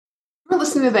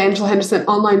listening to the Angela Henderson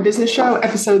Online Business Show,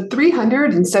 episode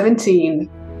 317.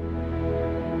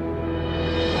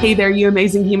 Hey there, you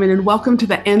amazing human, and welcome to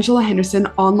the Angela Henderson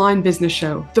Online Business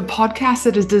Show, the podcast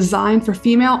that is designed for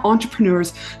female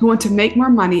entrepreneurs who want to make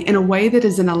more money in a way that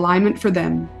is in alignment for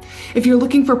them. If you're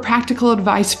looking for practical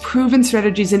advice, proven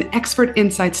strategies, and expert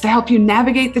insights to help you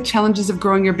navigate the challenges of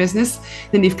growing your business,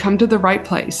 then you've come to the right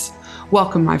place.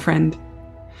 Welcome, my friend.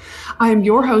 I am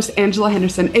your host, Angela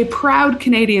Henderson, a proud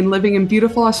Canadian living in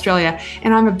beautiful Australia,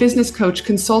 and I'm a business coach,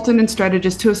 consultant, and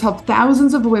strategist who has helped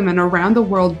thousands of women around the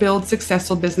world build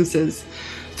successful businesses.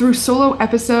 Through solo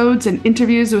episodes and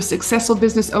interviews with successful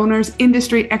business owners,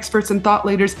 industry experts, and thought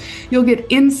leaders, you'll get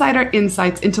insider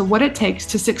insights into what it takes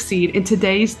to succeed in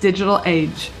today's digital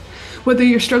age. Whether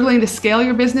you're struggling to scale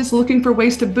your business, looking for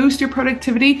ways to boost your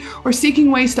productivity, or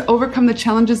seeking ways to overcome the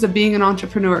challenges of being an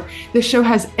entrepreneur, this show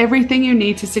has everything you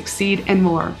need to succeed and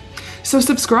more. So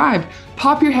subscribe,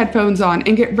 pop your headphones on,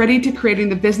 and get ready to creating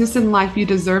the business and life you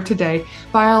deserve today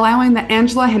by allowing the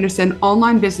Angela Henderson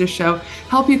Online Business Show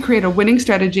help you create a winning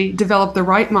strategy, develop the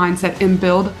right mindset, and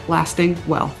build lasting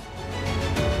wealth.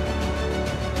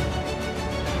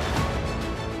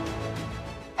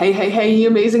 Hey, you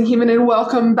amazing human, and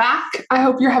welcome back. I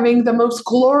hope you're having the most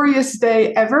glorious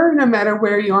day ever, no matter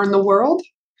where you are in the world.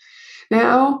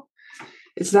 Now,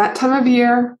 it's that time of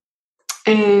year,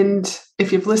 and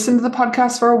if you've listened to the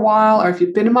podcast for a while, or if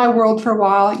you've been in my world for a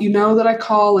while, you know that I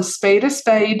call a spade a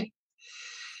spade.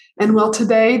 And well,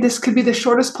 today, this could be the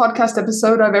shortest podcast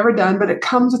episode I've ever done, but it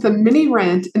comes with a mini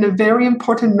rant and a very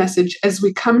important message as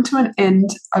we come to an end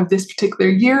of this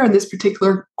particular year and this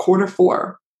particular quarter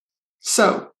four.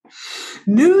 So,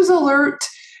 news alert,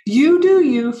 you do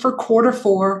you for quarter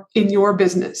four in your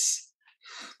business.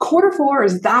 Quarter four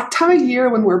is that time of year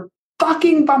when we're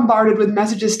fucking bombarded with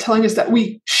messages telling us that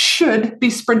we should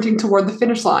be sprinting toward the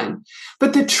finish line.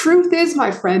 But the truth is, my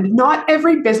friend, not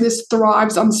every business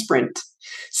thrives on sprint.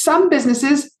 Some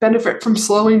businesses benefit from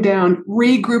slowing down,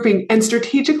 regrouping, and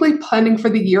strategically planning for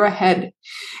the year ahead.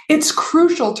 It's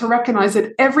crucial to recognize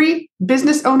that every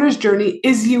business owner's journey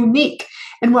is unique.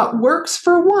 And what works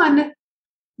for one,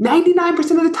 99%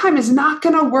 of the time is not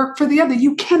going to work for the other.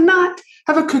 You cannot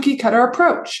have a cookie cutter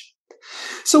approach.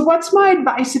 So what's my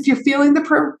advice if you're feeling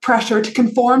the pressure to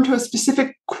conform to a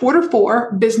specific quarter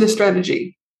four business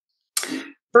strategy?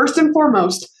 First and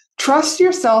foremost, trust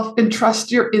yourself and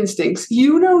trust your instincts.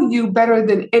 You know you better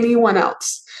than anyone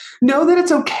else. Know that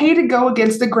it's okay to go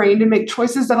against the grain and make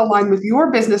choices that align with your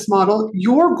business model,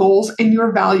 your goals, and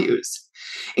your values.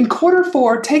 In quarter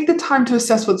four, take the time to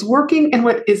assess what's working and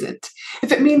what isn't.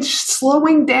 If it means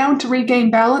slowing down to regain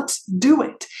balance, do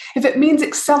it. If it means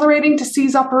accelerating to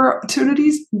seize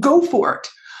opportunities, go for it.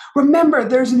 Remember,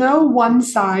 there's no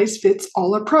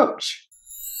one-size-fits-all approach.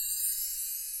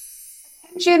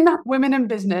 Attention, women in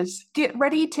business. Get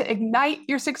ready to ignite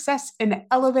your success and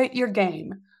elevate your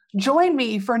game. Join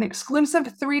me for an exclusive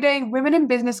 3-day Women in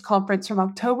Business conference from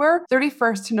October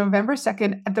 31st to November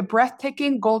 2nd at the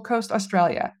breathtaking Gold Coast,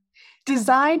 Australia.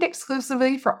 Designed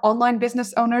exclusively for online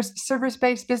business owners,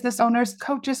 service-based business owners,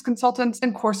 coaches, consultants,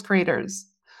 and course creators.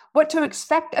 What to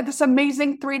expect at this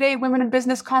amazing 3-day Women in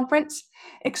Business conference?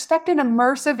 Expect an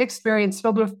immersive experience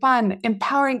filled with fun,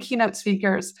 empowering keynote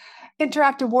speakers,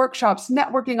 interactive workshops,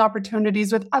 networking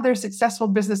opportunities with other successful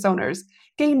business owners,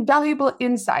 gain valuable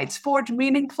insights, forge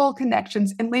meaningful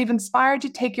connections, and leave inspired to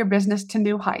take your business to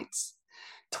new heights.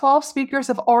 12 speakers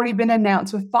have already been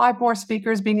announced, with 5 more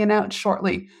speakers being announced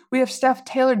shortly. We have Steph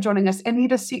Taylor joining us,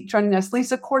 Anita Seek joining us,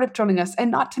 Lisa Cordiff joining us,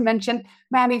 and not to mention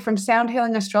Maddie from Sound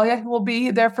Healing Australia, who will be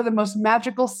there for the most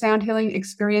magical sound healing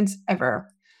experience ever.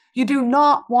 You do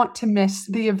not want to miss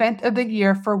the event of the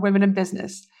year for women in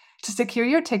business. To secure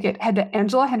your ticket, head to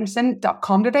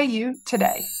angelahenderson.com.au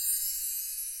today.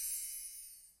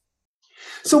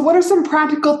 So what are some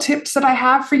practical tips that I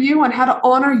have for you on how to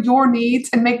honor your needs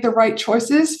and make the right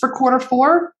choices for quarter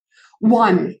four?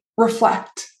 1,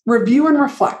 reflect. Review and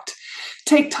reflect.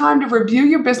 Take time to review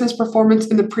your business performance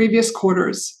in the previous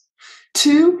quarters.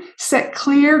 2, set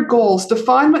clear goals.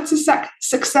 Define what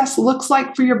success looks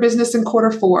like for your business in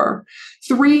quarter four.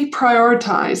 3,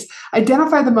 prioritize.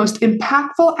 Identify the most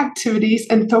impactful activities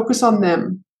and focus on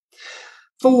them.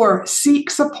 4, seek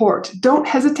support. Don't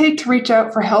hesitate to reach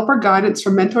out for help or guidance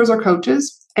from mentors or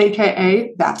coaches,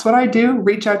 aka that's what I do.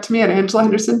 Reach out to me at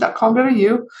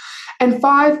angelahenderson.com.au. And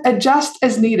 5, adjust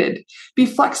as needed. Be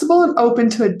flexible and open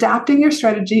to adapting your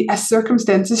strategy as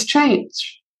circumstances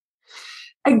change.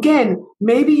 Again,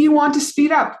 maybe you want to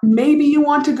speed up. Maybe you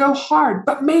want to go hard,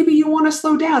 but maybe you want to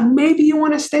slow down. Maybe you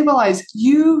want to stabilize.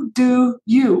 You do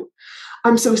you.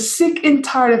 I'm so sick and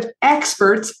tired of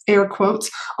experts, air quotes,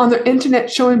 on their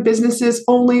internet showing businesses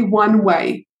only one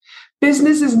way.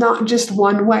 Business is not just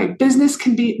one way. Business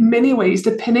can be many ways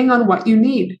depending on what you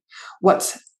need,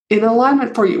 what's in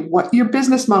alignment for you, what your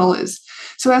business model is.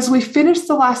 So as we finish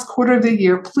the last quarter of the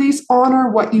year, please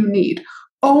honor what you need,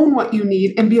 own what you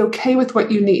need, and be okay with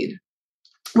what you need.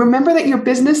 Remember that your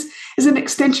business is an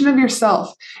extension of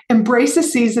yourself. Embrace a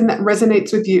season that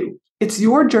resonates with you. It's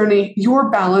your journey,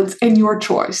 your balance, and your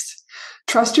choice.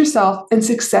 Trust yourself, and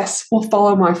success will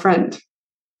follow, my friend.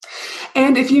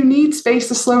 And if you need space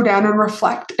to slow down and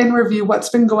reflect and review what's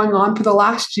been going on for the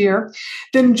last year,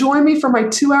 then join me for my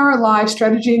 2-hour live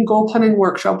strategy and goal planning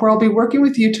workshop, where I'll be working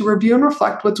with you to review and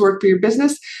reflect what's worked for your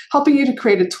business, helping you to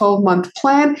create a 12-month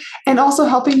plan, and also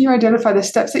helping you identify the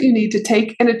steps that you need to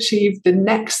take and achieve the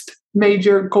next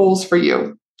major goals for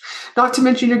you. Not to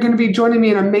mention, you're going to be joining me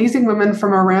and amazing women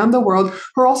from around the world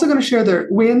who are also going to share their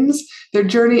wins, their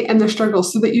journey, and their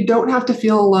struggles so that you don't have to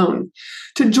feel alone.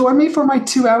 To join me for my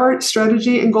 2-hour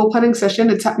strategy and goal planning session,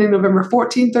 it's happening November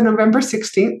 14th or November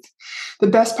 16th. The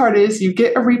best part is you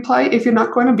get a replay if you're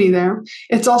not going to be there.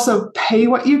 It's also pay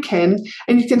what you can,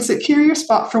 and you can secure your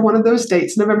spot for one of those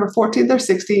dates, November 14th or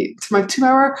 16th, to my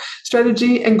 2-hour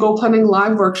strategy and goal planning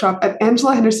live workshop at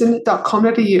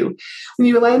angelahenderson.com.au. When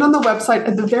you land on the website,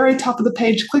 at the very top of the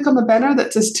page, click on the banner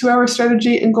that says 2-hour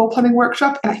strategy and goal planning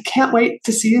workshop, and I can't wait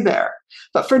to see you there.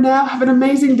 But for now, have an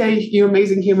amazing day, you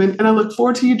amazing human, and I look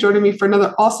forward to you joining me for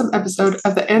another awesome episode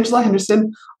of the Angela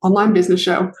Henderson Online Business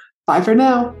Show. Bye for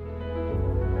now.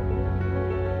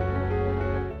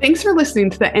 Thanks for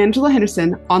listening to the Angela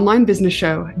Henderson Online Business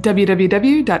Show,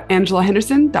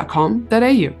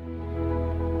 www.angelahenderson.com.au.